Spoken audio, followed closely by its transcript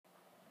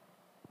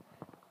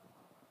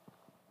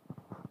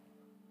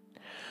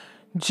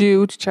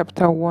Jude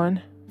chapter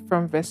 1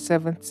 from verse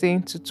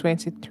 17 to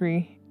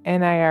 23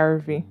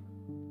 NIRV.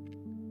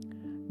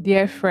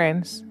 Dear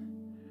friends,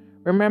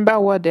 remember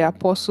what the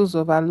apostles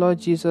of our Lord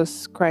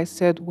Jesus Christ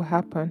said will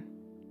happen.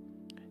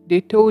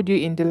 They told you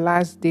in the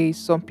last days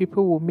some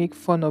people will make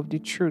fun of the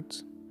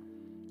truth.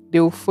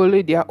 They will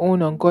follow their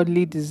own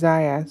ungodly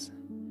desires.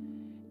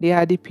 They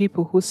are the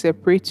people who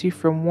separate you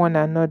from one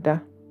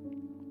another.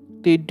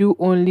 They do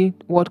only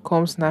what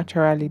comes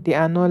naturally. They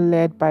are not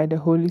led by the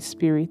Holy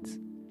Spirit.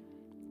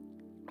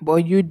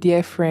 But you,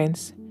 dear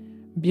friends,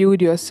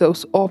 build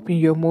yourselves up in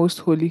your most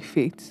holy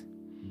faith.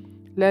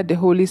 Let the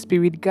Holy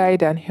Spirit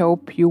guide and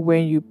help you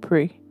when you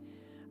pray.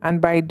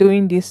 And by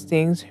doing these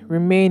things,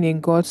 remain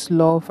in God's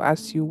love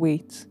as you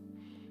wait.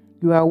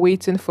 You are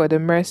waiting for the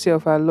mercy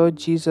of our Lord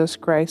Jesus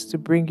Christ to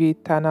bring you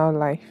eternal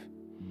life.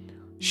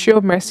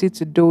 Show mercy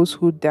to those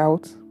who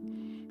doubt.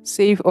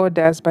 Save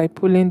others by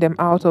pulling them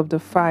out of the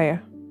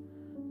fire.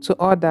 To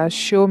others,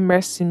 show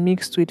mercy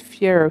mixed with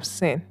fear of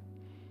sin.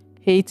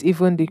 Hate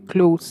even the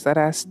clothes that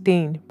are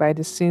stained by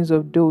the sins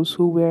of those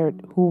who wear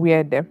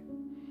them.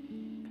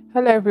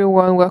 Hello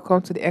everyone,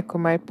 welcome to the Echo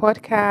My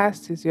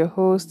podcast. It's your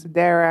host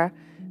Dara.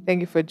 Thank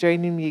you for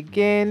joining me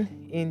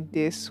again in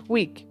this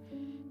week.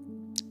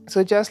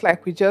 So just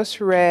like we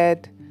just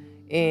read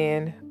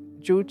in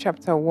Jude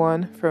chapter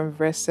 1 from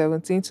verse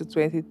 17 to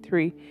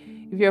 23,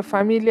 if you're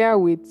familiar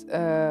with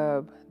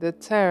the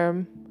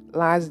term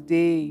last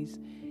days,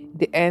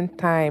 the end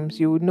times,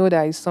 you would know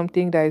that it's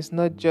something that is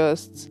not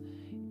just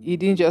it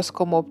didn't just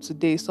come up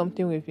today. It's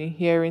something we've been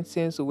hearing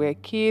since we were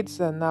kids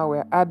and now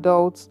we're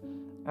adults,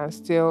 and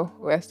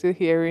we're still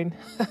hearing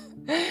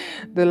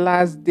the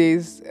last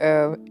days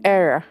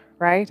era,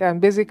 right?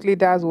 And basically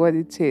that's what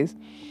it is.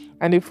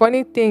 And the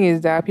funny thing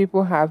is that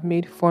people have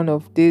made fun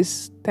of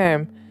this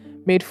term,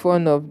 made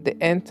fun of the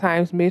end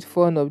times, made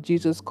fun of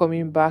Jesus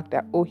coming back,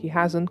 that he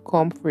hasn't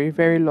come for a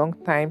very long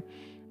time.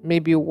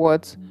 Maybe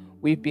what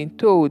we've been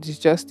told is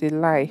just a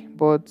lie.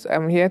 But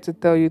I'm here to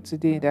tell you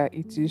today that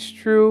it is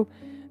true.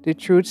 The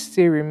truth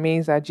still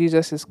remains that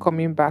Jesus is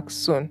coming back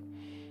soon,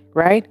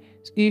 right?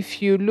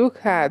 If you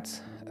look at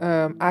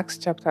Acts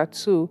chapter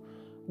 2,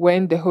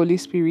 when the Holy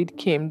Spirit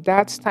came,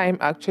 that time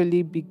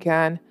actually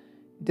began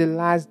the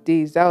last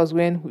days. That was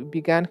when we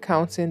began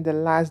counting the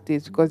last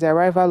days, because the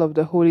arrival of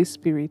the Holy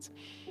Spirit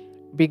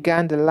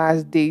began the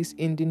last days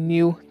in the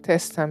New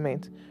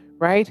Testament,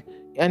 right?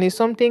 And it's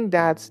something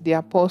that the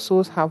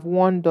apostles have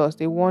warned us.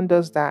 They warned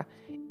us that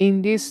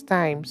in these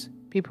times,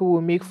 people will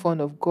make fun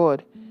of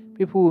God.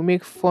 People will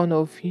make fun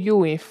of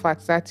you. In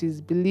fact, that is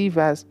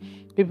believers.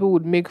 People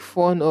would make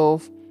fun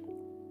of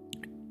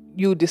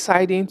you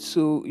deciding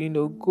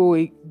to,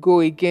 go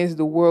against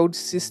the world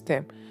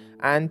system,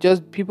 and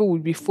just people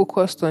would be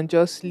focused on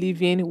just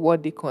living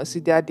what they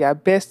consider their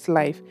best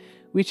life,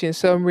 which in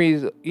some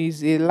ways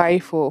is a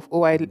life of,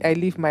 I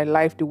live my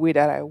life the way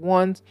that I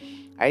want.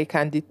 I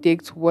can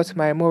dictate what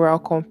my moral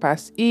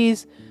compass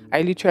is.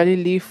 I literally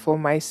live for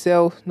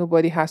myself.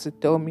 Nobody has to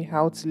tell me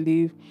how to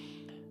live,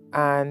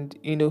 and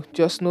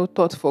just no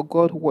thought for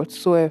God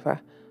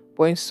whatsoever.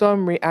 But in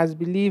summary, as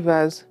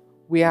believers,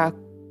 we are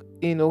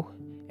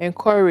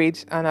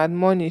encouraged and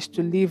admonished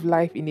to live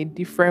life in a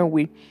different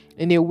way,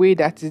 in a way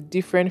that is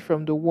different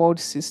from the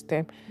world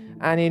system.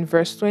 And in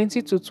verse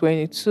 20 to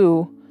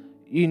 22,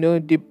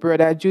 the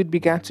brother Jude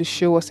began to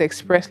show us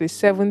expressly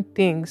 7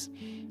 things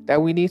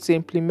that we need to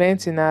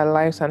implement in our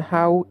lives, and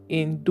how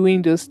in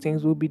doing those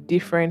things will be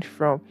different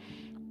from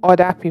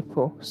other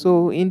people.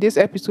 So in this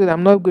episode,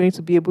 I'm not going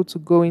to be able to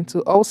go into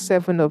all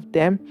 7 of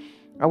them.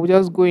 I will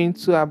just go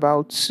into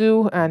about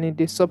 2, and in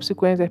the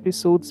subsequent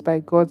episodes, by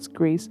God's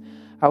grace,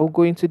 I will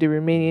go into the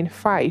remaining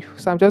 5.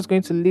 So I'm just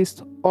going to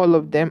list all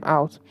of them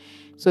out.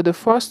 So the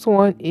first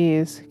one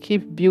is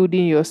keep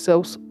building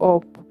yourselves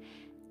up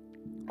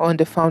on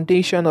the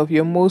foundation of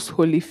your most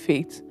holy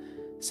faith.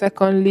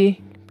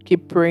 Secondly,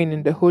 keep praying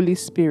in the Holy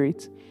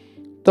Spirit.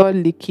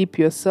 Thirdly, keep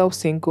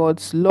yourselves in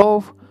God's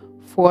love.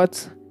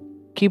 Fourth,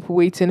 keep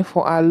waiting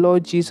for our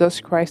Lord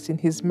Jesus Christ in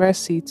His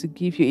mercy to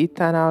give you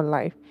eternal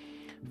life.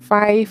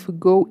 5,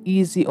 go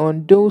easy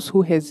on those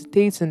who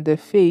hesitate in the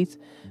faith,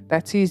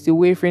 that is, the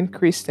wavering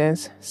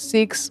Christians.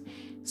 6,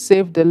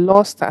 save the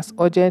lost as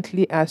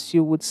urgently as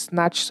you would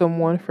snatch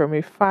someone from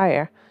a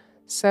fire.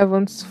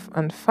 7th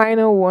and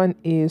final one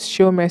is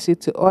show mercy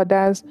to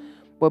others,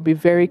 but be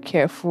very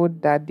careful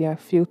that their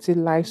filthy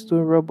lives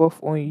don't rub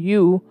off on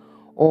you.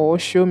 Or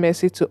show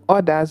mercy to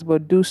others,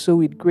 but do so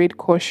with great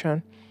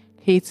caution,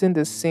 hating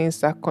the sins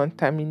that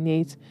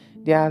contaminate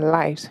their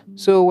lives.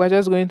 So we're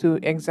just going to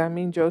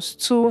examine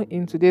just 2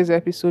 in today's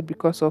episode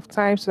because of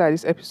time, so that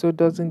this episode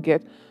doesn't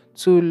get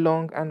too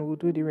long, and we'll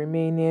do the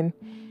remaining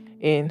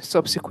in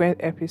subsequent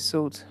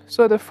episodes.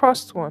 So the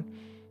first one,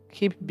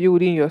 keep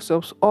building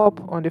yourselves up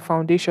on the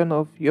foundation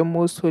of your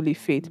most holy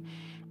faith.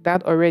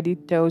 That already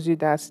tells you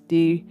that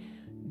the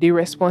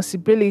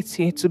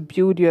responsibility to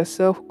build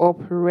yourself up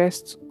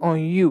rests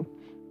on you,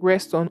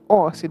 rests on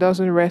us. It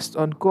doesn't rest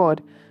on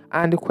God.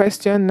 And the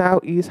question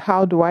now is,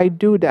 how do I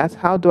do that?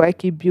 How do I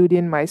keep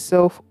building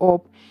myself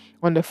up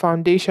on the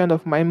foundation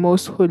of my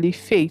most holy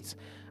faith?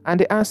 And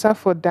the answer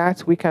for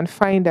that, we can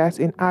find that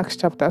in Acts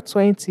chapter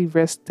 20,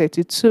 verse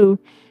 32.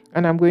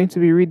 And I'm going to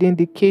be reading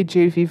the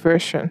KJV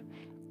version,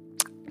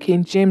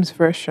 King James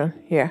Version.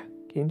 Yeah,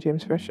 King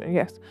James Version,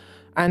 yes.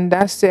 And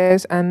that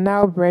says, "And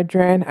now,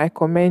 brethren, I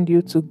commend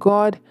you to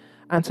God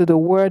and to the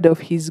word of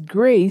his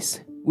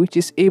grace, which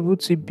is able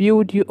to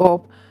build you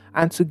up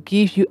and to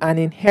give you an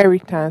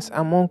inheritance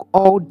among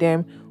all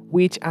them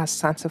which are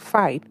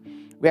sanctified."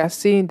 We are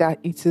saying that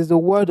it is the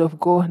word of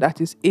God that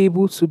is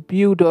able to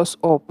build us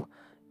up.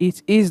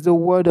 It is the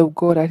word of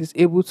God that is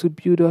able to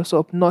build us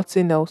up,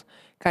 nothing else.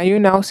 Can you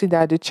now see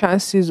that the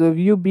chances of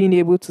you being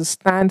able to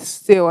stand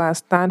still and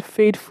stand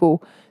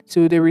faithful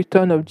to the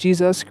return of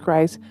Jesus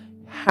Christ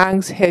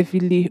hangs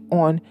heavily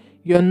on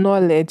your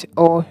knowledge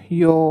or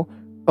your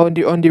on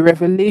the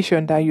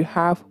revelation that you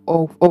have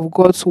of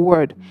God's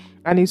word?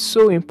 And it's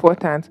so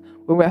important.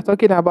 When we are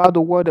talking about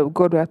the word of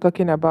God, we are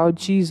talking about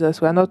Jesus.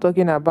 We are not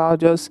talking about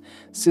just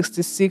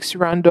 66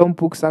 random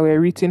books that were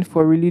written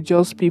for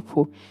religious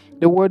people.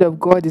 The word of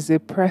God is a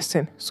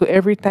person. So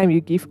every time you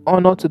give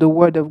honor to the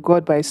word of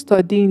God by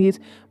studying it,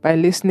 by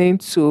listening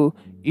to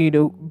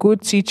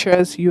good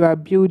teachers, you are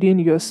building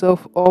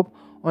yourself up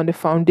on the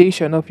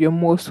foundation of your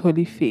most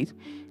holy faith.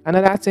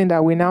 Another thing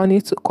that we now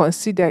need to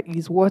consider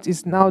is what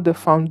is now the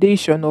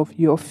foundation of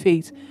your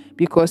faith.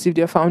 Because if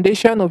the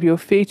foundation of your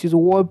faith is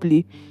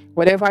wobbly,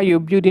 whatever you're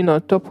building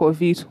on top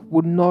of it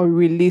would not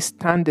really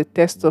stand the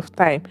test of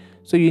time.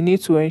 So you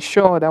need to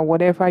ensure that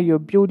whatever you're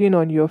building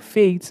on your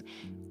faith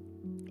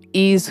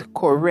is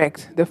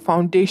correct. The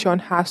foundation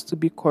has to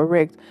be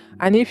correct.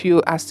 And if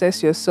you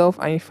assess yourself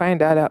and you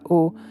find out that,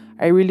 oh,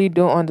 I really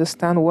don't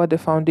understand what the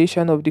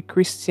foundation of the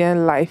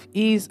Christian life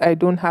is, I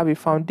don't have a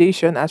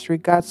foundation as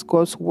regards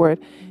God's word,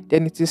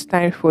 then it is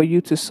time for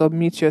you to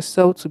submit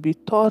yourself to be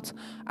taught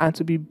and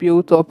to be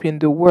built up in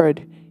the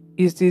word.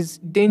 It is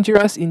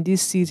dangerous in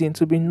this season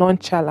to be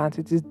nonchalant.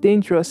 It is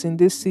dangerous in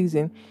this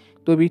season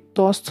to be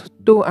tossed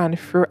to and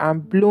fro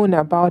and blown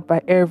about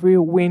by every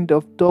wind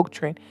of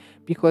doctrine,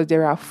 because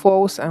there are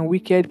false and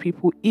wicked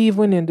people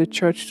even in the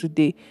church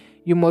today.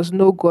 You must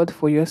know God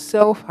for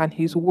yourself and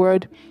his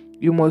word.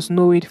 You must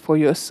know it for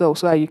yourself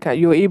so that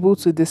you're able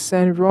to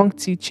discern wrong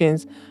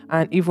teachings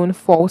and even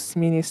false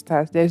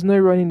ministers. There's no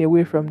running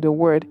away from the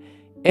word.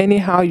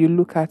 Anyhow you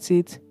look at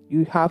it,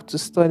 you have to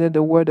study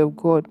the word of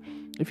God.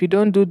 If you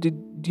don't do the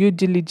due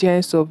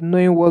diligence of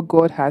knowing what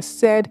God has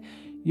said,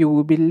 you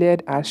will be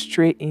led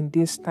astray in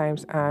these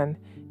times, and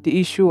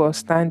the issue of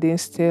standing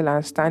still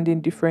and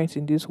standing different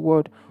in this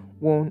world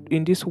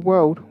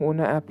will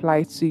not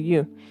apply to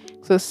you.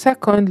 So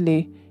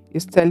secondly,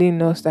 it's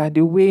telling us that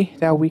the way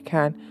that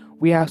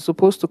we are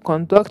supposed to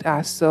conduct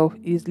ourselves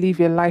is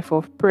live a life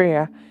of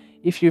prayer.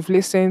 If you've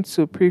listened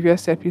to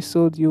previous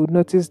episodes, you'll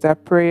notice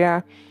that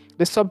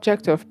the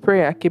subject of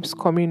prayer keeps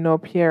coming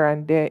up here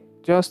and there,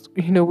 just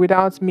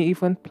without me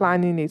even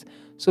planning it.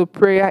 So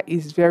prayer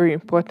is very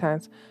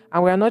important.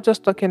 And we are not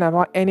just talking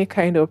about any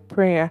kind of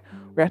prayer.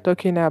 We are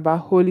talking about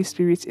Holy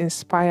Spirit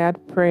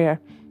inspired prayer.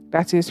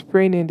 That is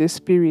praying in the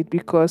spirit,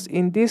 because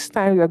in this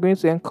time you are going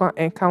to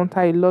encounter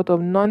a lot of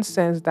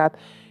nonsense that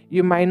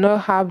you might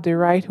not have the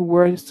right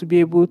words to be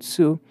able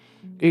to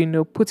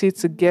put it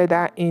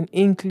together in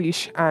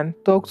English and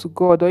talk to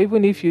God. Or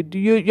even if you do,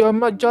 you're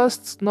not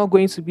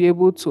going to be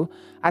able to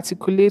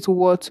articulate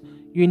what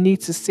you need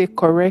to say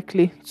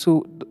correctly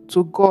to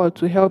God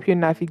to help you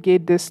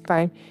navigate this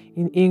time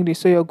in English.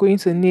 So you're going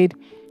to need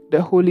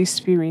the Holy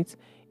Spirit.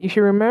 If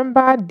you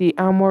remember the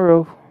armor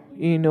of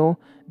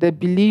the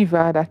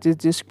believer that is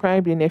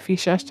described in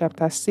Ephesians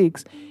chapter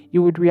 6,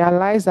 you would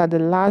realize that the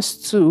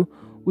last two,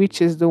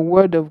 which is the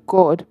word of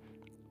God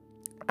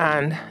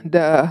and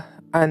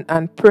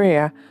and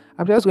prayer.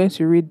 I'm just going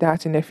to read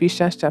that in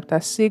Ephesians chapter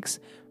 6,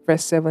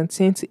 verse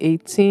 17 to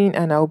 18,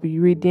 and I'll be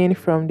reading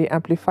from the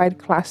Amplified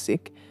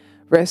Classic.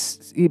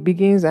 It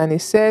begins and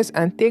it says,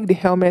 "And take the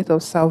helmet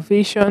of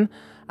salvation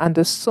and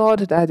the sword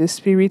that the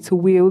Spirit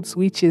wields,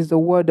 which is the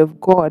word of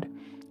God.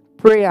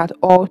 Pray at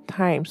all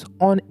times,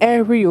 on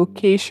every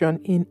occasion,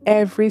 in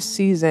every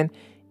season,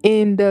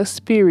 in the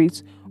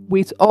Spirit,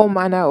 with all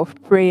manner of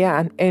prayer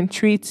and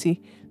entreaty.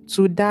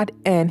 To that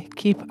end,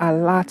 keep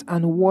alert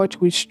and watch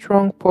with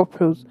strong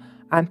purpose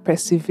and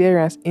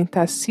perseverance,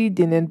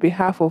 interceding in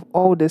behalf of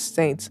all the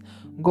saints,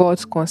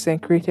 God's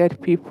consecrated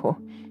people."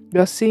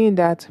 You're seeing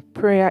that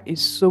prayer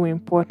is so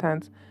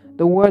important.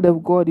 The word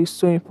of God is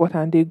so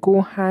important. They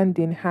go hand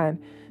in hand.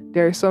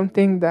 There is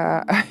something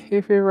that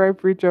a favorite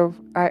preacher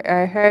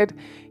I heard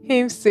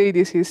him say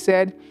this. He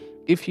said,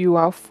 if you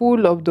are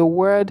full of the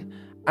word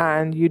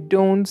and you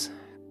don't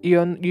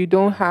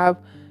have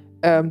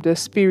the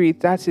spirit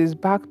that is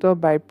backed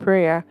up by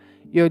prayer,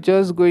 you're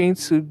just going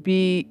to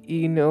be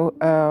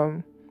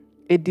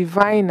a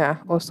diviner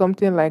or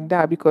something like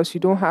that, because you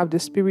don't have the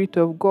Spirit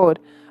of God.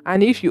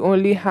 And if you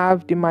only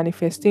have the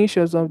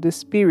manifestations of the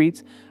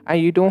Spirit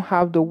and you don't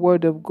have the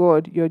word of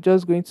God, you're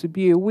just going to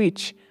be a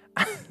witch.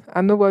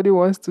 And nobody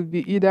wants to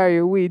be either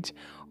a witch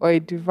or a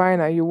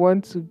diviner. You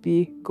want to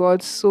be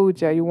God's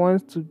soldier. You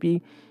want to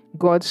be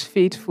God's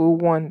faithful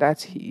one,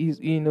 that he is,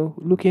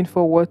 looking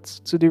forward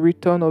to the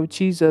return of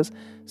Jesus.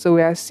 So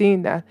we are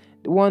seeing that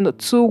one or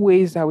two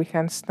ways that we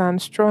can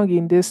stand strong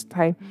in this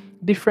time,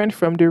 different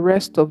from the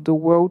rest of the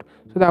world,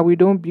 so that we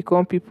don't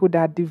become people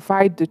that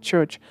divide the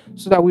church,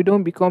 so that we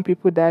don't become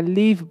people that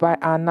live by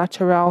our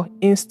natural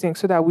instinct,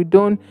 so that we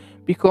don't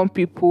become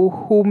people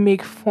who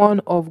make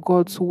fun of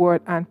God's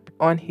word and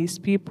on his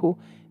people.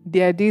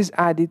 These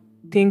are the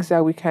things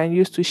that we can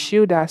use to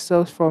shield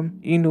ourselves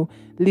from,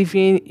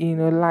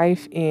 living,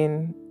 life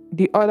in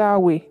the other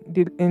way,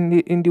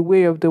 in the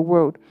way of the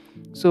world.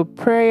 So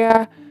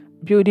prayer,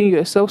 building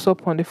yourselves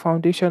up on the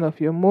foundation of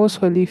your most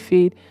holy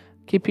faith,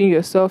 keeping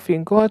yourself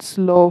in God's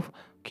love,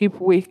 keep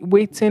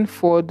waiting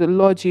for the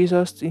Lord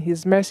Jesus in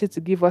his mercy to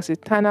give us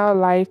eternal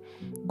life,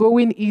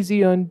 going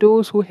easy on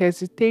those who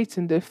hesitate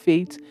in the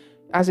faith,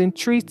 as in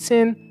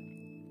treating,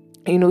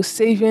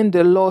 saving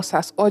the lost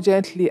as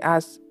urgently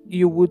as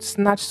you would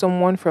snatch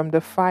someone from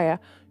the fire,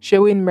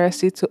 showing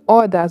mercy to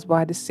others,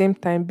 but at the same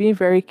time being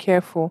very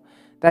careful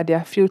that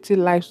their filthy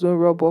lives don't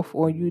rub off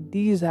on you.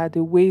 These are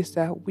the ways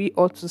that we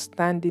ought to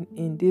stand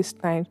in these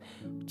times,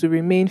 to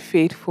remain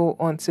faithful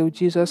until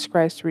Jesus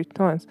Christ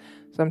returns.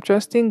 So I'm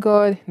trusting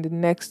God in the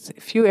next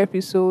few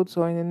episodes,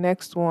 or in the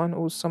next one,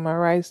 will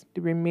summarize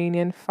the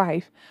remaining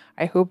five.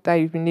 I hope that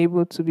you've been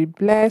able to be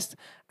blessed,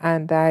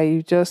 and that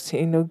you just,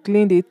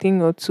 gleaned a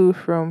thing or two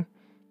from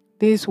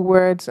these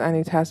words, and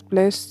it has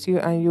blessed you,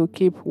 and you'll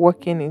keep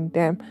working in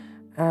them.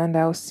 And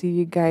I'll see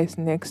you guys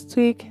next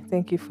week.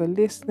 Thank you for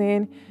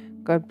listening.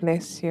 God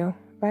bless you.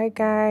 Bye,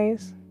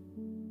 guys.